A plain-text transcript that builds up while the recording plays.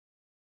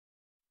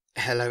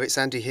Hello, it's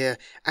Andy here,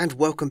 and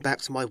welcome back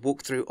to my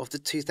walkthrough of the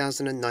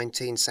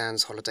 2019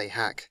 Sans Holiday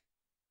Hack.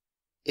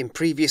 In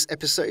previous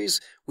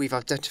episodes, we've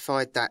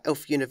identified that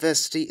Elf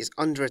University is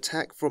under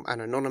attack from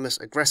an anonymous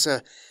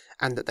aggressor,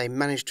 and that they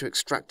managed to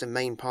extract the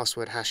main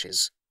password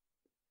hashes.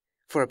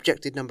 For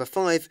objective number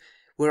 5,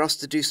 we're asked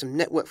to do some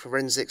network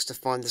forensics to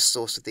find the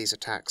source of these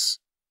attacks.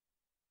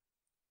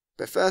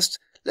 But first,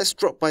 let's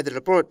drop by the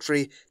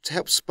laboratory to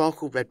help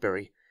Sparkle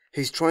Redberry,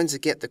 who's trying to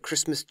get the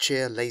Xmas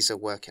Cheer Laser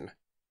working.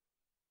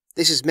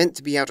 This is meant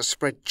to be able to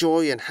spread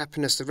joy and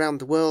happiness around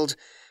the world,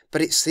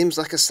 but it seems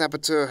like a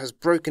saboteur has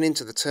broken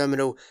into the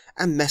terminal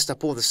and messed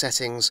up all the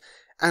settings,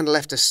 and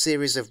left a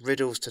series of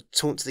riddles to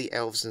taunt the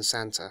elves and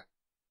Santa.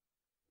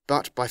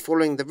 But by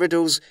following the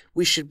riddles,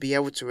 we should be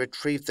able to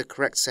retrieve the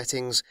correct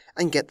settings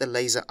and get the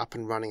laser up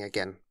and running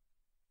again.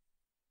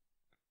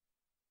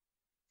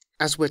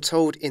 As we're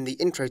told in the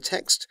intro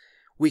text,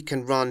 we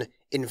can run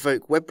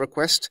invoke web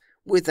request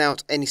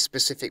without any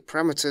specific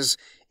parameters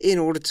in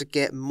order to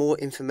get more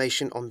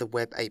information on the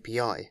web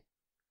API.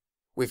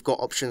 We've got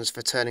options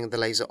for turning the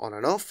laser on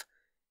and off,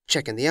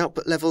 checking the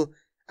output level,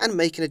 and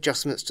making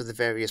adjustments to the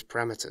various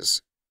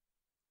parameters.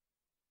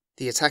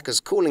 The attacker's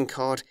calling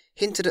card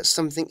hinted at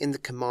something in the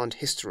command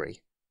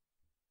history.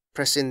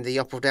 Pressing the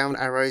up or down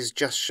arrows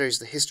just shows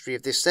the history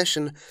of this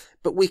session,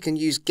 but we can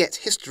use get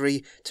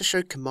history to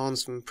show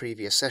commands from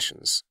previous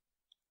sessions.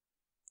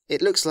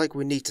 It looks like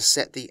we need to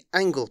set the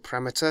angle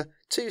parameter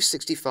to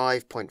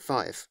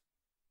 65.5.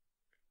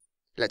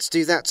 Let's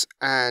do that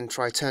and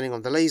try turning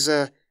on the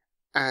laser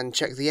and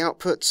check the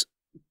output,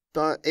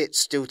 but it's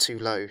still too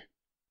low.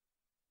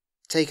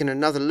 Taking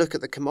another look at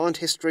the command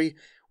history,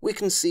 we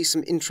can see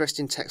some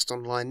interesting text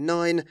on line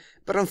 9,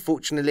 but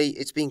unfortunately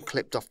it's been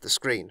clipped off the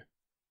screen.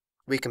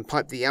 We can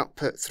pipe the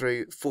output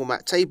through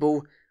format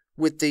table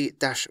with the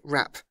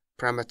 -wrap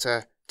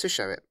parameter to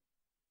show it.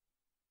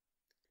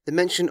 The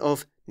mention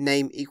of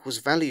name equals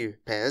value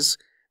pairs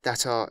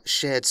that are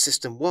shared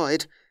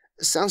system-wide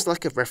sounds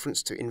like a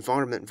reference to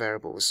environment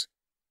variables.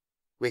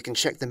 We can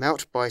check them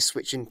out by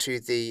switching to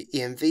the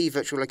env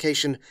virtual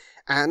location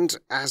and,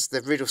 as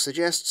the riddle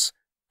suggests,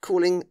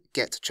 calling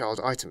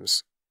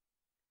getChildItems.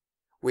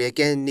 We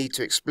again need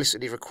to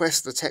explicitly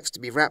request the text to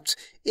be wrapped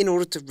in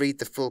order to read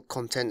the full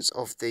contents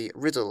of the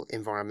riddle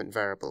environment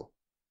variable.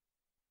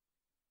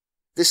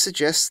 This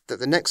suggests that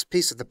the next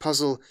piece of the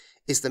puzzle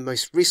is the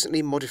most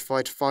recently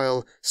modified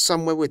file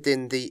somewhere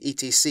within the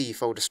etc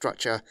folder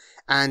structure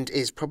and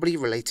is probably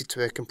related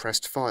to a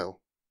compressed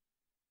file.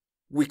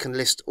 We can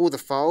list all the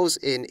files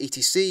in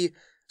etc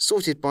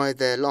sorted by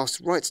their last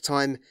write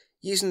time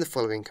using the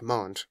following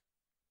command.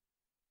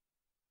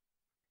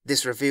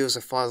 This reveals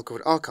a file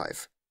called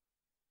archive.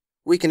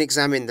 We can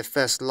examine the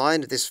first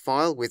line of this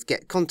file with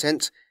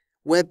getContent,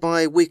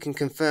 whereby we can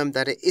confirm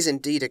that it is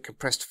indeed a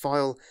compressed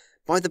file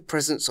by the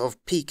presence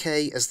of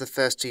pk as the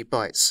first 2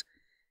 bytes.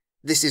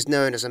 This is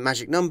known as a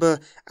magic number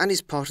and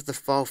is part of the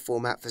file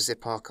format for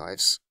zip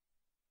archives.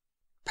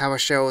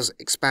 PowerShell's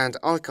expand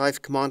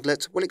archive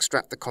commandlet will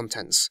extract the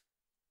contents.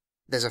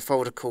 There's a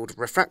folder called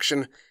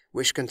refraction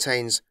which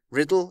contains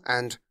riddle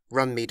and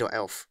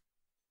runme.elf.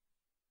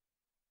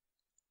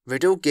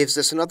 Riddle gives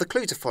us another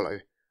clue to follow,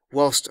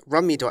 whilst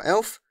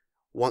runme.elf,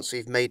 once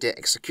we've made it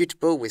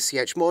executable with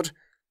chmod,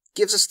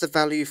 gives us the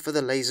value for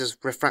the laser's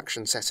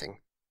refraction setting.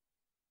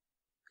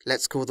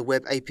 Let's call the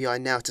web API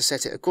now to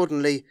set it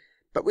accordingly,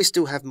 but we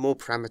still have more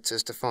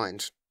parameters to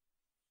find.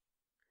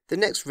 The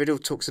next riddle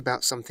talks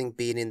about something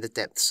being in the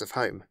depths of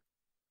home.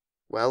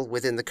 Well,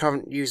 within the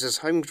current user's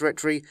home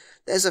directory,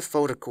 there's a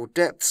folder called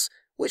depths,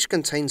 which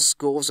contains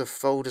scores of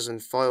folders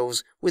and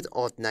files with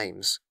odd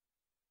names.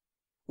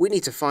 We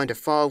need to find a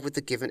file with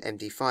the given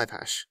MD5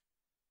 hash.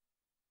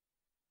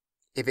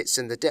 If it's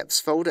in the depths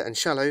folder and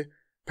shallow,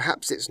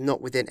 perhaps it's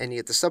not within any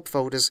of the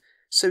subfolders,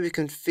 so we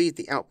can feed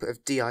the output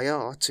of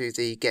dir to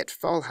the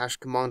getFileHash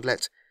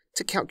commandlet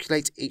to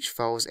calculate each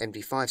file's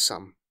MD5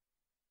 sum.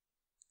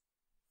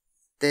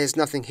 There's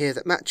nothing here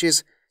that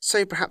matches,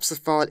 so perhaps the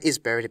file is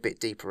buried a bit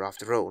deeper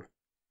after all.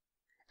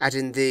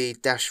 Adding the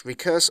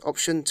 -recurse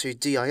option to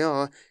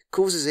dir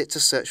causes it to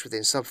search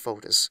within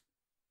subfolders.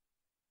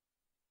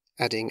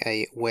 Adding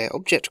a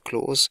whereObject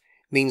clause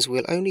means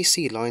we'll only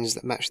see lines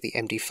that match the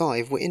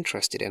MD5 we're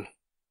interested in.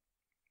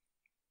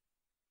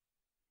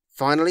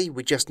 Finally,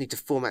 we just need to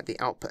format the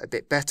output a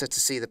bit better to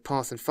see the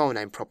path and file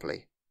name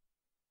properly.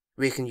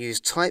 We can use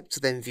type to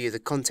then view the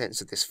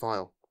contents of this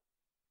file.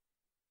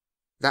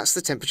 That's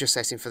the temperature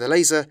setting for the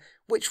laser,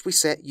 which we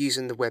set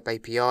using the web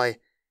API,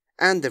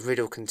 and the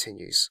riddle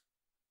continues.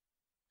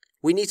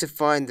 We need to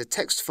find the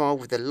text file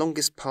with the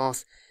longest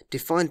path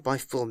defined by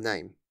full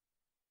name.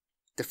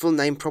 The full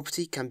name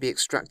property can be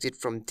extracted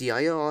from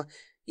dir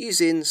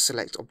using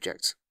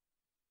selectObject.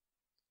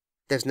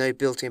 There's no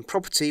built-in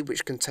property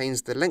which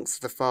contains the length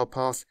of the file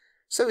path,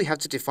 so we have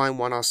to define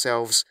one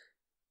ourselves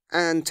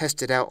and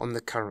test it out on the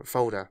current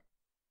folder.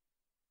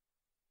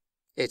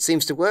 It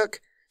seems to work,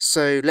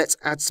 so let's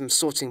add some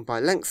sorting by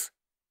length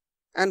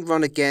and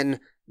run again,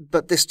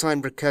 but this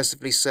time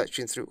recursively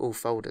searching through all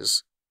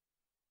folders.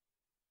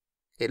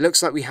 It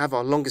looks like we have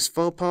our longest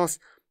file path,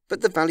 but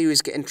the value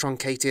is getting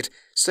truncated,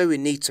 so we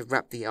need to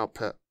wrap the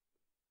output.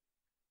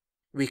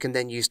 We can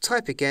then use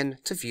type again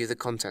to view the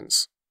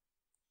contents.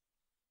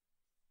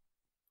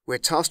 We're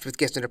tasked with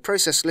getting a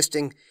process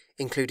listing,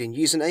 including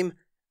username,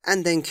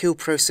 and then kill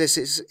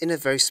processes in a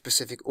very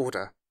specific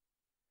order.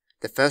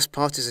 The first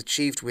part is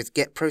achieved with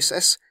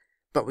getProcess,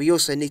 but we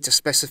also need to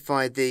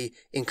specify the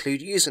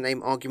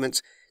includeUsername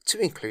argument to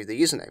include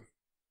the username.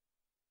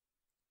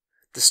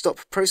 The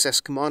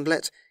stopProcess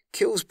commandlet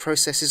kills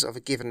processes of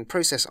a given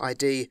process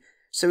ID,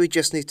 so we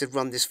just need to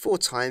run this 4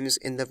 times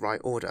in the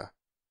right order.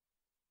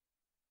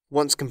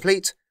 Once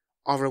complete,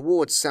 our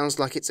reward sounds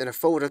like it's in a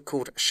folder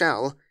called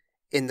shall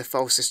in the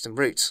file system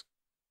root.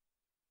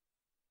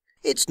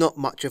 It's not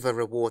much of a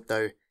reward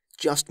though,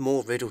 just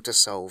more riddle to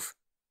solve.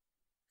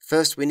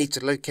 First, we need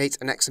to locate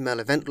an XML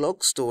event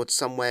log stored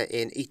somewhere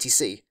in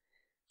etc.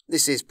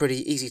 This is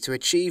pretty easy to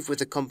achieve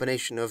with a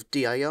combination of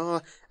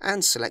dir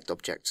and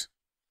selectObject.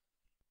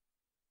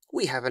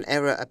 We have an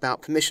error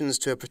about permissions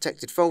to a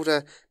protected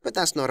folder, but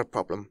that's not a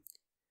problem.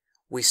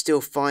 We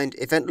still find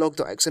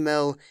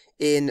eventlog.xml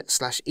in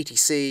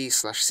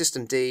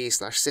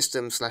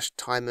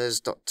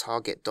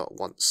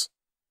 /etc/systemd/system/timers.target.once.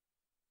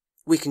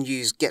 We can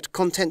use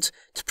getContent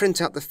to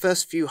print out the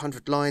first few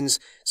hundred lines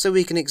so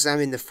we can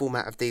examine the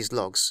format of these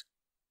logs.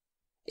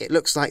 It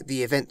looks like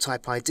the event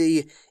type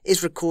ID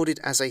is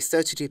recorded as a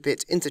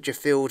 32-bit integer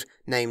field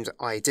named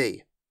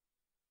ID.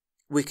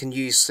 We can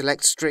use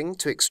selectString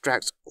to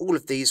extract all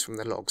of these from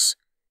the logs,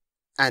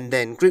 and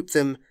then group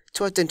them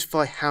to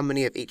identify how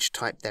many of each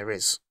type there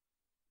is.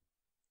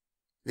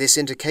 This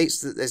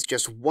indicates that there's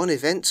just one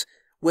event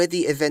where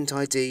the event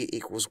ID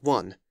equals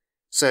 1,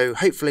 so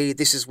hopefully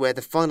this is where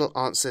the final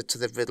answer to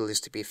the riddle is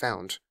to be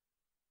found.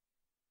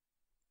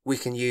 We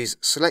can use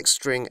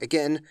selectString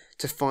again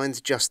to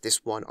find just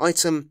this one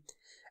item,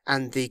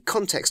 and the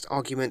context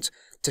argument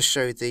to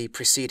show the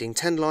preceding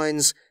 10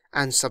 lines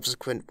and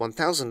subsequent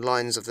 1000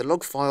 lines of the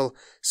log file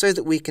so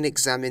that we can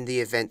examine the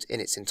event in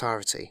its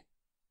entirety.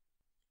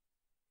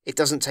 It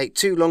doesn't take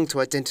too long to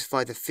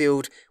identify the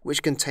field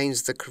which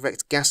contains the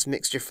correct gas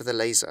mixture for the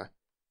laser.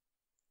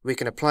 We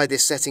can apply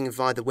this setting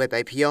via the web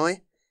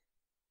API,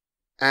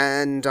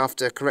 and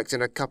after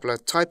correcting a couple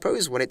of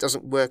typos when it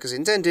doesn't work as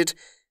intended,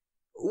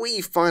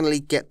 we finally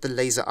get the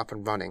laser up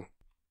and running.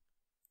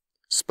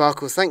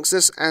 Sparkle thanks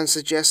us and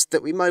suggests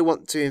that we may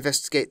want to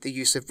investigate the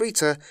use of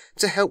RITA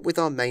to help with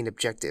our main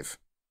objective.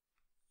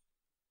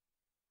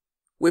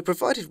 We're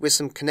provided with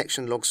some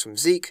connection logs from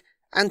Zeek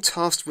and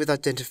tasked with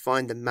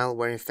identifying the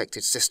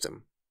malware-infected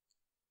system.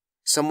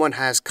 Someone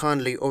has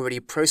kindly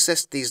already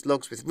processed these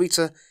logs with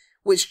RITA,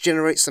 which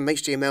generates some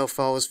HTML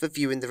files for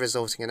viewing the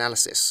resulting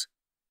analysis.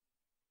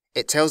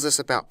 It tells us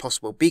about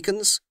possible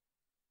beacons,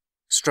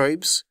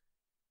 strobes,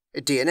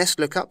 DNS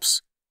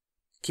lookups,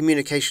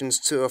 communications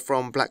to or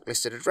from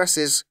blacklisted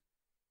addresses,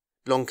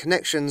 long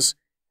connections,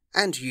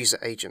 and user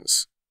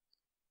agents.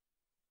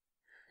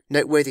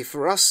 Noteworthy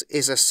for us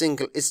is a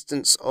single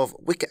instance of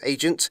Wicket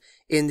agent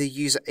in the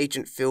user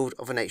agent field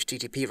of an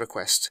HTTP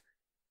request.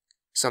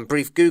 Some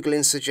brief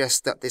Googling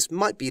suggests that this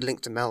might be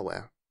linked to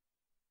malware.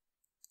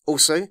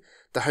 Also,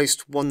 the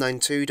host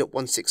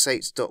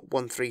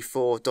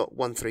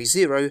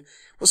 192.168.134.130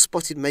 was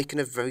spotted making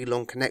a very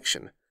long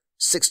connection,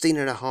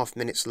 16.5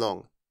 minutes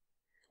long.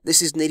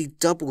 This is nearly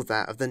double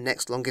that of the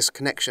next longest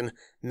connection,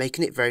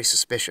 making it very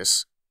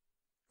suspicious.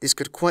 This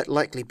could quite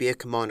likely be a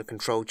command and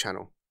control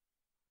channel.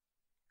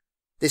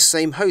 This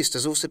same host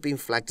has also been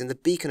flagged in the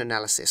beacon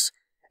analysis,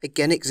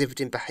 again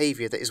exhibiting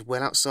behaviour that is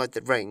well outside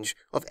the range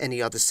of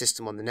any other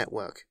system on the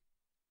network.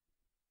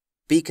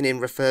 Beaconing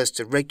refers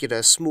to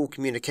regular small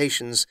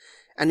communications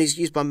and is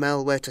used by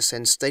malware to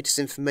send status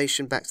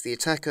information back to the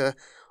attacker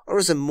or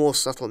as a more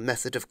subtle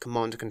method of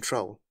command and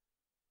control.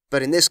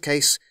 But in this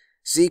case,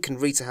 Zeek and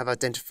RITA have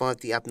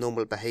identified the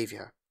abnormal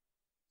behaviour.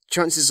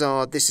 Chances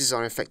are this is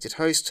our infected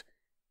host,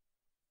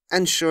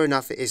 and sure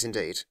enough it is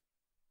indeed.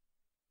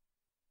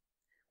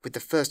 With the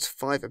first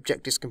 5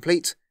 objectives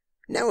complete,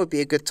 now would be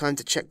a good time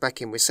to check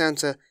back in with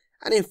Santa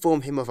and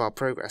inform him of our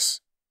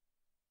progress.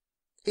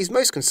 He's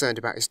most concerned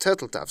about his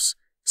turtle doves,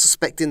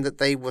 suspecting that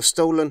they were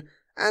stolen,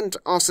 and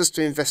asks us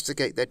to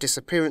investigate their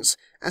disappearance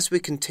as we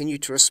continue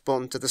to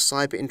respond to the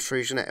cyber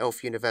intrusion at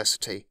Elf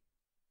University.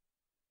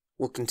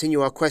 We'll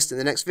continue our quest in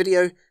the next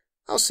video.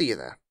 I'll see you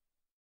there.